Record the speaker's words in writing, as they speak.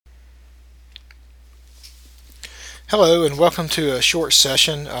Hello, and welcome to a short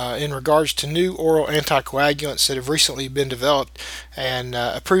session in regards to new oral anticoagulants that have recently been developed and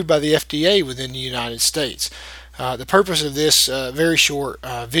approved by the FDA within the United States. The purpose of this very short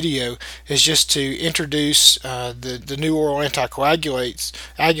video is just to introduce the new oral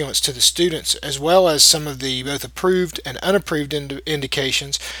anticoagulants to the students, as well as some of the both approved and unapproved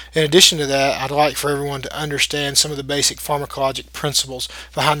indications. In addition to that, I'd like for everyone to understand some of the basic pharmacologic principles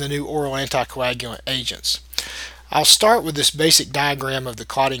behind the new oral anticoagulant agents. I'll start with this basic diagram of the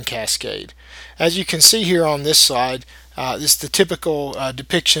clotting cascade. As you can see here on this slide, this is the typical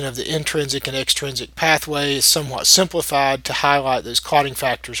depiction of the intrinsic and extrinsic pathway. Is somewhat simplified to highlight those clotting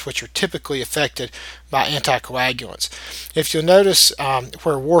factors which are typically affected by anticoagulants. If you'll notice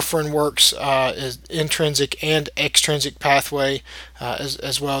where warfarin works is intrinsic and extrinsic pathway,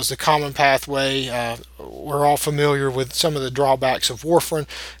 as well as the common pathway. We're all familiar with some of the drawbacks of warfarin.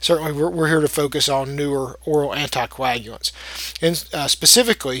 Certainly we're here to focus on newer oral anticoagulants. And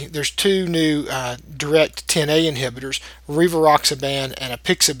specifically, there's two new direct 10A inhibitors, rivaroxaban and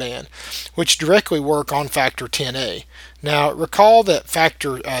apixaban, which directly work on factor 10A. Now, recall that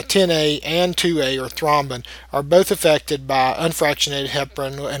factor 10A and 2A, or thrombin, are both affected by unfractionated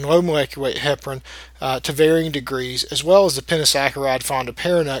heparin and low molecular weight heparin to varying degrees, as well as the pentasaccharide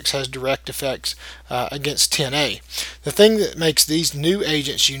fondaparinux has direct effects against 10A. The thing that makes these new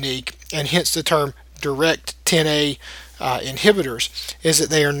agents unique, and hence the term direct 10A inhibitors, is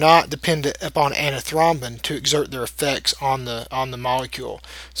that they are not dependent upon antithrombin to exert their effects on the molecule.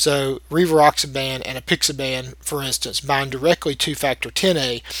 So rivaroxaban and apixaban, for instance, bind directly to factor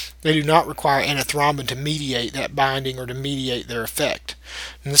 10A. They do not require antithrombin to mediate that binding or to mediate their effect.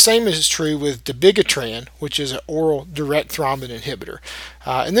 And the same is true with dabigatran, which is an oral direct thrombin inhibitor.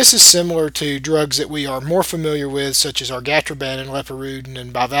 And this is similar to drugs that we are more familiar with, such as argatroban and lepirudin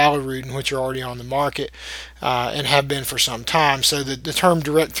and bivalirudin, which are already on the market and have been for some time. So the term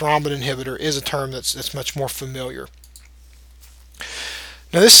direct thrombin inhibitor is a term that's much more familiar.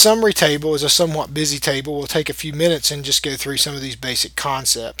 Now, this summary table is a somewhat busy table. We'll take a few minutes and just go through some of these basic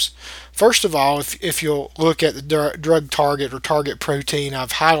concepts. First of all, if you'll look at the drug target or target protein,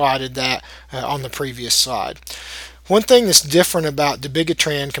 I've highlighted that on the previous slide. One thing that's different about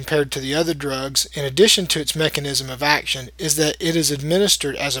dabigatran compared to the other drugs, in addition to its mechanism of action, is that it is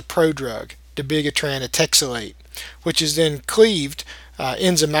administered as a prodrug, dabigatran etexylate, which is then cleaved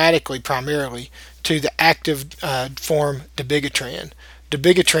enzymatically primarily to the active form dabigatran.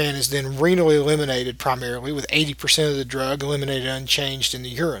 Dabigatran is then renally eliminated primarily, with 80% of the drug eliminated unchanged in the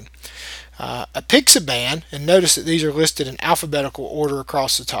urine. Apixaban, and notice that these are listed in alphabetical order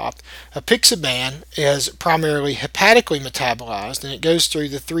across the top. Apixaban is primarily hepatically metabolized, and it goes through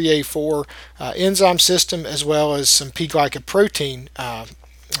the 3A4 enzyme system, as well as some P-glycoprotein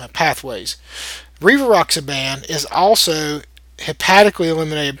pathways. Rivaroxaban is also hepatically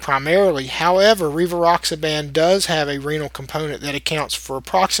eliminated primarily. However, rivaroxaban does have a renal component that accounts for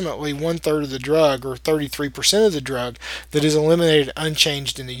approximately 1/3 of the drug, or 33% of the drug, that is eliminated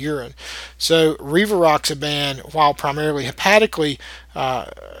unchanged in the urine. So rivaroxaban, while primarily hepatically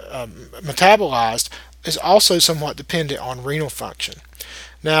metabolized, is also somewhat dependent on renal function.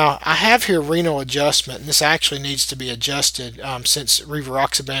 Now, I have here renal adjustment, and this actually needs to be adjusted since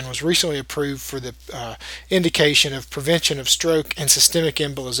rivaroxaban was recently approved for the indication of prevention of stroke and systemic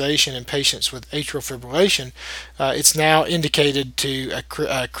embolization in patients with atrial fibrillation. It's now indicated to a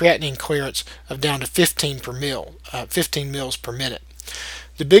creatinine clearance of down to 15 mils per minute.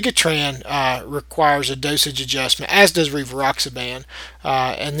 Dabigatran requires a dosage adjustment, as does rivaroxaban.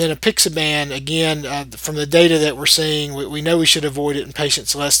 And then apixaban, again, from the data that we're seeing, we know we should avoid it in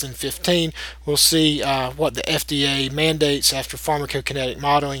patients less than 15. We'll see what the FDA mandates after pharmacokinetic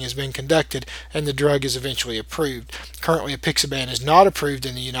modeling has been conducted and the drug is eventually approved. Currently, apixaban is not approved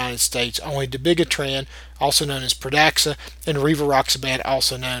in the United States. Only dabigatran, also known as Pradaxa, and rivaroxaban,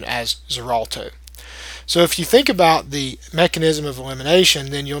 also known as Xarelto. So if you think about the mechanism of elimination,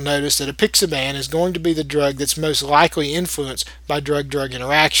 then you'll notice that apixaban is going to be the drug that's most likely influenced by drug-drug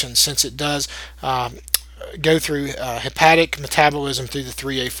interactions, since it does go through hepatic metabolism through the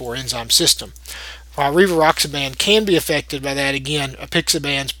 3A4 enzyme system. While rivaroxaban can be affected by that, again,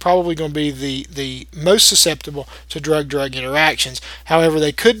 apixaban is probably going to be the most susceptible to drug-drug interactions. However,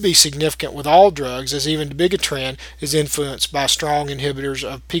 they could be significant with all drugs, as even dabigatran is influenced by strong inhibitors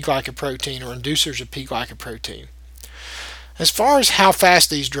of P-glycoprotein or inducers of P-glycoprotein. As far as how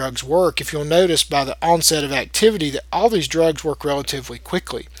fast these drugs work, if you'll notice by the onset of activity that all these drugs work relatively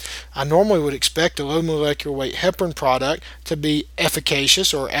quickly. I normally would expect a low molecular weight heparin product to be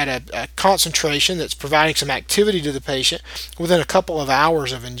efficacious or at a concentration that's providing some activity to the patient within a couple of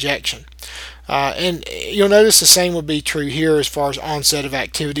hours of injection. And you'll notice the same would be true here as far as onset of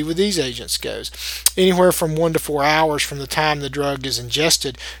activity with these agents goes. Anywhere from 1 to 4 hours from the time the drug is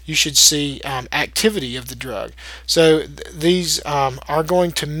ingested, you should see activity of the drug. So these are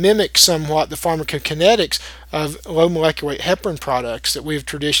going to mimic somewhat the pharmacokinetics of low molecular weight heparin products that we've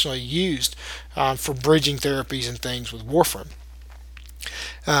traditionally used for bridging therapies and things with warfarin.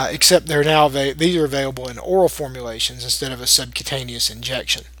 Except these are available in oral formulations instead of a subcutaneous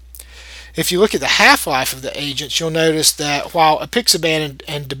injection. If you look at the half-life of the agents, you'll notice that while apixaban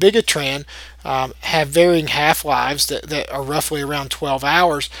and dabigatran have varying half-lives that are roughly around 12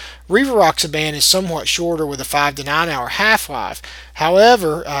 hours, rivaroxaban is somewhat shorter with a 5 to 9 hour half-life.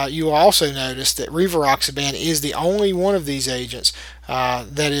 However, you will also notice that rivaroxaban is the only one of these agents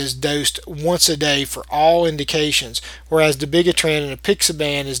that is dosed once a day for all indications, whereas dabigatran and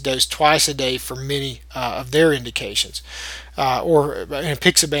apixaban is dosed twice a day for many of their indications. Or in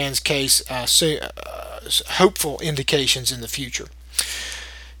apixaban's case, hopeful indications in the future.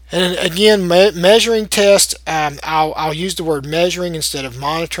 And again, measuring test, I'll use the word measuring instead of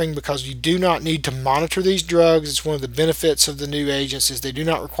monitoring because you do not need to monitor these drugs. It's one of the benefits of the new agents is they do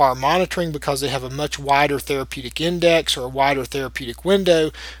not require monitoring because they have a much wider therapeutic index or a wider therapeutic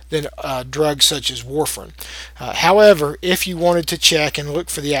window than drugs such as warfarin. However, if you wanted to check and look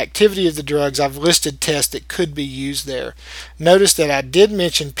for the activity of the drugs, I've listed tests that could be used there. Notice that I did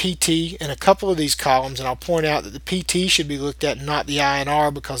mention PT in a couple of these columns, and I'll point out that the PT should be looked at, not the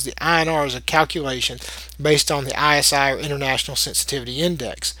INR, because the INR is a calculation based on the ISI or International Sensitivity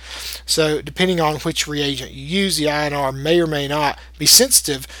Index. So depending on which reagent you use, the INR may or may not be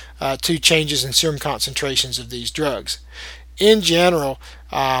sensitive to changes in serum concentrations of these drugs. In general,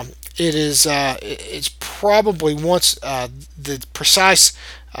 it's probably once the precise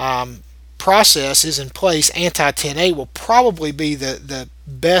process is in place, anti-10A will probably be the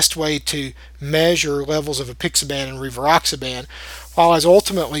best way to measure levels of apixaban and rivaroxaban, while as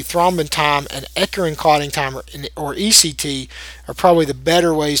ultimately thrombin time and Eckermann clotting time or ECT are probably the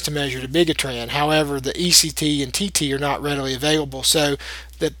better ways to measure dabigatran. However, the ECT and TT are not readily available, so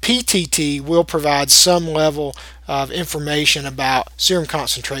the PTT will provide some level of information about serum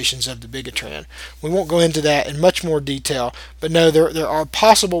concentrations of dabigatran. We won't go into that in much more detail, but no, there are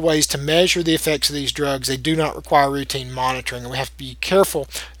possible ways to measure the effects of these drugs. They do not require routine monitoring, and we have to be careful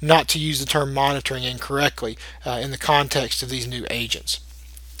not to use the term monitoring incorrectly in the context of these new agents.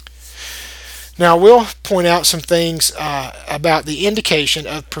 Now, we'll point out some things about the indication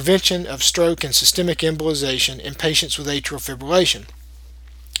of prevention of stroke and systemic embolization in patients with atrial fibrillation.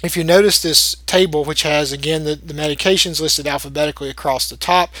 If you notice this table, which has again the medications listed alphabetically across the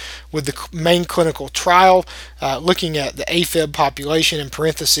top with the main clinical trial looking at the AFib population in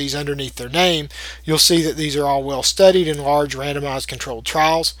parentheses underneath their name, you'll see that these are all well studied in large randomized controlled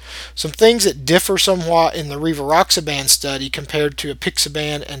trials. Some things that differ somewhat in the rivaroxaban study compared to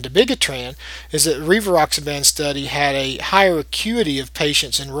apixaban and dabigatran is that the rivaroxaban study had a higher acuity of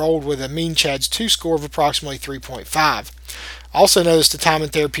patients enrolled with a mean CHADS-2 score of approximately 3.5. Also notice the time in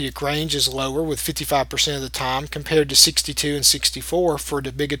therapeutic range is lower with 55% of the time compared to 62 and 64 for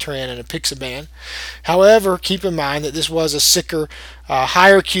dabigatran and apixaban. However, keep in mind that this was a sicker,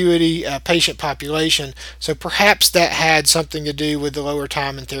 higher acuity patient population, so perhaps that had something to do with the lower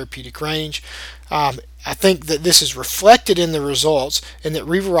time in therapeutic range. I think that this is reflected in the results and that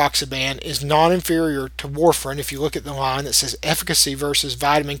rivaroxaban is non-inferior to warfarin. If you look at the line that says efficacy versus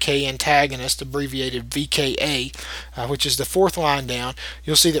vitamin K antagonist, abbreviated VKA, which is the fourth line down,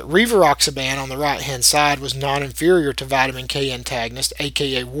 you'll see that rivaroxaban on the right hand side was non-inferior to vitamin K antagonist,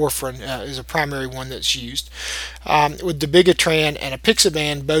 aka warfarin is a primary one that's used, with dabigatran and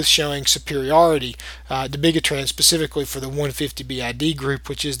apixaban both showing superiority, dabigatran specifically for the 150 BID group,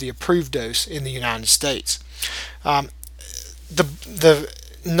 which is the approved dose in the United States. The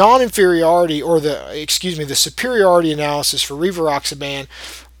non-inferiority or the superiority analysis for rivaroxaban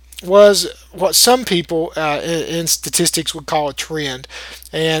was what some people in statistics would call a trend,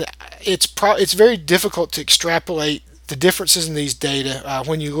 and it's very difficult to extrapolate the differences in these data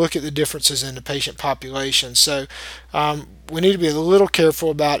when you look at the differences in the patient population. So we need to be a little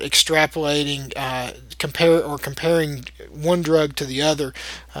careful about extrapolating comparing one drug to the other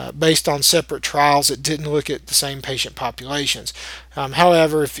based on separate trials that didn't look at the same patient populations.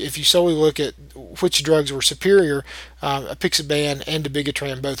 However, if you solely look at which drugs were superior, apixaban and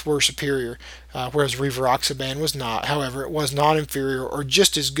dabigatran both were superior, whereas rivaroxaban was not. However, it was not inferior or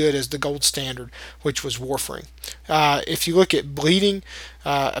just as good as the gold standard, which was warfarin. If you look at bleeding,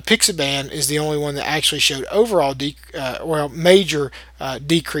 apixaban is the only one that actually showed overall major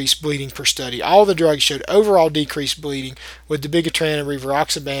decreased bleeding per study. All the drugs showed overall decreased bleeding, with dabigatran and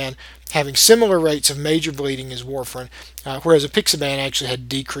rivaroxaban having similar rates of major bleeding as warfarin, whereas apixaban actually had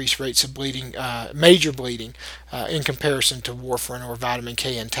decreased rates of bleeding, major bleeding, in comparison to warfarin or vitamin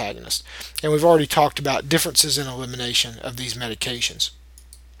K antagonist. And we've already talked about differences in elimination of these medications.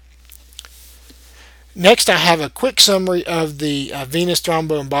 Next, I have a quick summary of the venous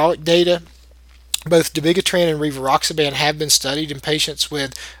thromboembolic data. Both dabigatran and rivaroxaban have been studied in patients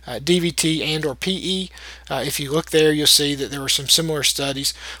with DVT and or PE. If you look there, you'll see that there were some similar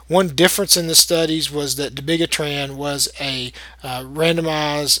studies. One difference in the studies was that dabigatran was a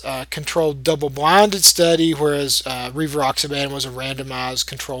randomized, controlled, double-blinded study, whereas rivaroxaban was a randomized,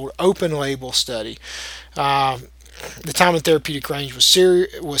 controlled, open-label study. The time and therapeutic range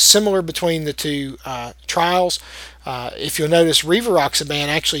was similar between the two trials. If you'll notice, rivaroxaban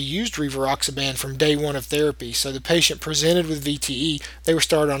actually used rivaroxaban from day one of therapy. So the patient presented with VTE, they were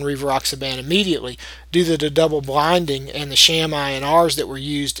started on rivaroxaban immediately. Due to the double blinding and the sham INRs that were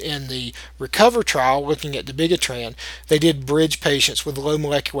used in the RECOVER trial looking at dabigatran, they did bridge patients with low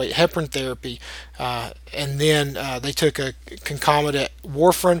molecular weight heparin therapy, and then they took a concomitant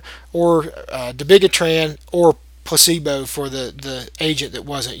warfarin or dabigatran or placebo for the agent that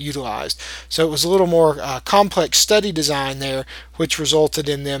wasn't utilized. So it was a little more complex study design there, which resulted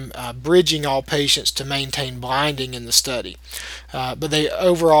in them bridging all patients to maintain blinding in the study. But they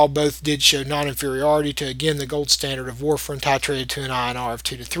overall both did show non-inferiority to, again, the gold standard of warfarin titrated to an INR of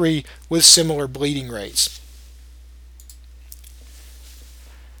 2 to 3 with similar bleeding rates.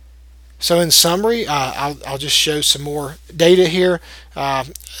 So in summary, I'll just show some more data here.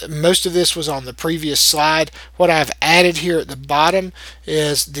 Most of this was on the previous slide. What I've added here at the bottom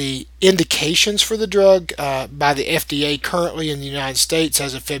is the indications for the drug by the FDA currently in the United States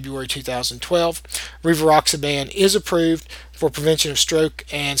as of February 2012. Rivaroxaban is approved for prevention of stroke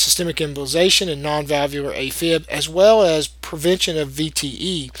and systemic embolization in non-valvular AFib, as well as prevention of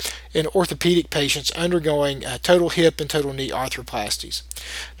VTE in orthopedic patients undergoing total hip and total knee arthroplasties.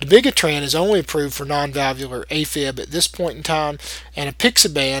 Dabigatran is only approved for non-valvular AFib at this point in time, and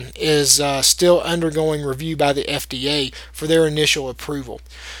apixaban is still undergoing review by the FDA for their initial approval.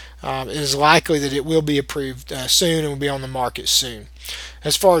 It is likely that it will be approved soon and will be on the market soon.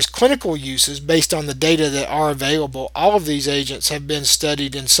 As far as clinical uses, based on the data that are available, all of these agents have been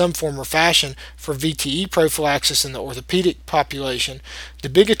studied in some form or fashion for VTE prophylaxis in the orthopedic population.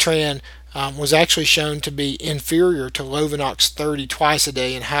 Dabigatran was actually shown to be inferior to Lovenox 30 twice a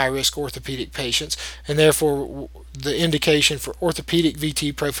day in high-risk orthopedic patients, and therefore the indication for orthopedic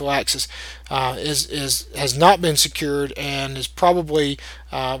VTE prophylaxis has not been secured and is probably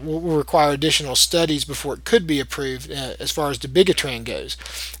will require additional studies before it could be approved as far as dabigatran goes.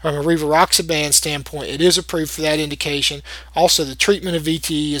 From a rivaroxaban standpoint, it is approved for that indication. Also, the treatment of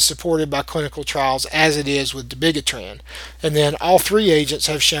VTE is supported by clinical trials as it is with dabigatran. And then all three agents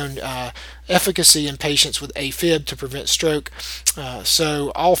have shown efficacy in patients with AFib to prevent stroke.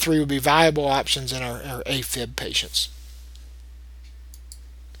 So all three would be viable options in our AFib patients.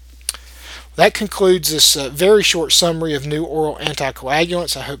 That concludes this very short summary of new oral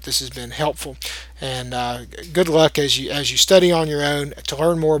anticoagulants. I hope this has been helpful, and good luck as you study on your own to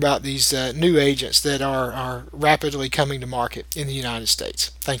learn more about these new agents that are rapidly coming to market in the United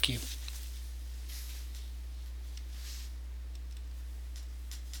States. Thank you.